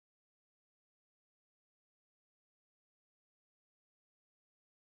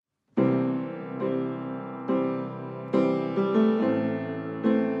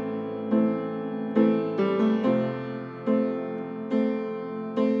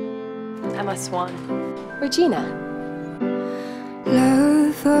Emma Swan. Regina.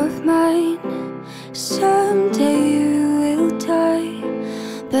 Love of mine, someday you will die,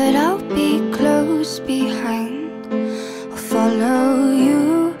 but I'll be close behind. I'll follow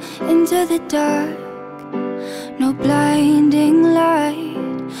you into the dark. No blinding light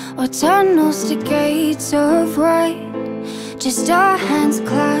or tunnels to gates of white, just our hands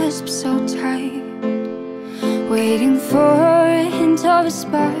clasped so tight, waiting for a hint of a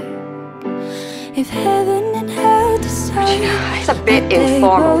spark. If heaven and hell decide, It's a bit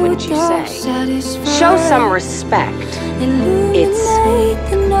informal, wouldn't you say? Show some respect. It's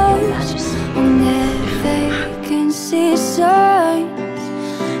the notes on their vacancy signs.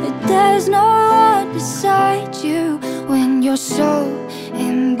 There's no one beside you when your soul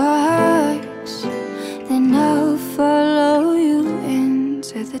embarks. Then I'll follow you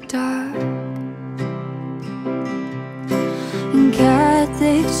into the dark. In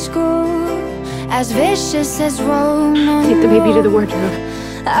Catholic school, as vicious as Rome. Take the baby to the wardrobe.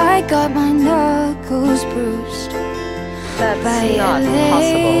 I got my knuckles bruised. That's by not a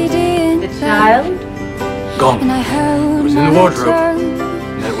possible. lady in The black. child? Gone. And I held It was in the my wardrobe. tongue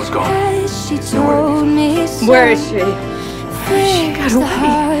And then it was gone. as she told me so. Where is she? She got the away.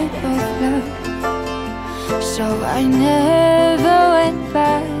 heart of love. So I never went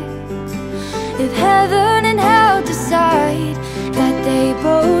back. If heaven and hell decide that they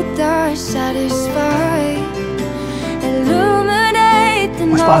both are satisfied, illuminate the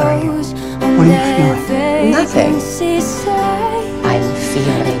What's bothering you? nose What on are you their feeling? Nothing. vacancy side. I'm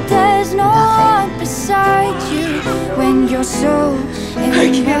feeling There's no nothing. one beside you when your soul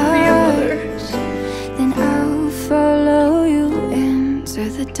embarks. Then I'll follow you into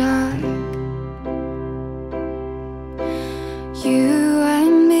the dark. You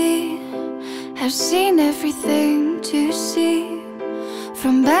and me have seen everything to see,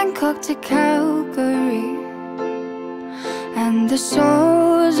 from Bangkok to Calgary, and the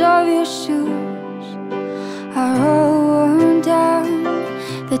soles of your shoes are all worn down.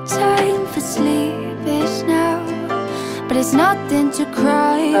 The time for sleep is now, but it's nothing to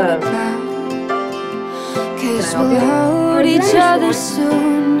cry about, 'cause we'll hold each other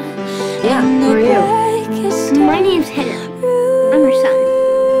soon. Yeah, in the who are you? blackest My name's Heather. I'm her son.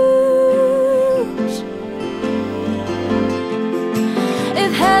 rooms.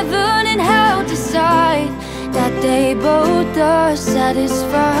 If heaven and hell decide that they both are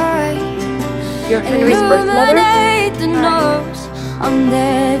satisfied, You're Henry's birth mother? illuminate the notes on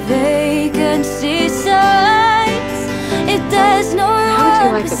their vacancy signs. If there's no How would you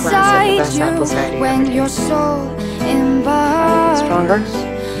one like the glass of the beside best apple cider you you when ever your tasted? soul embarks, Stronger?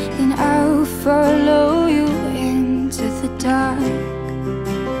 then I'll follow you into the dark.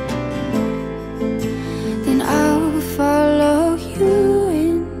 Then I'll follow you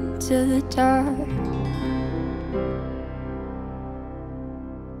into the dark.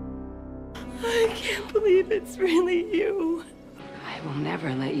 I can't believe it's really you. I will never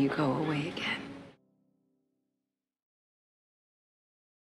let you go away again.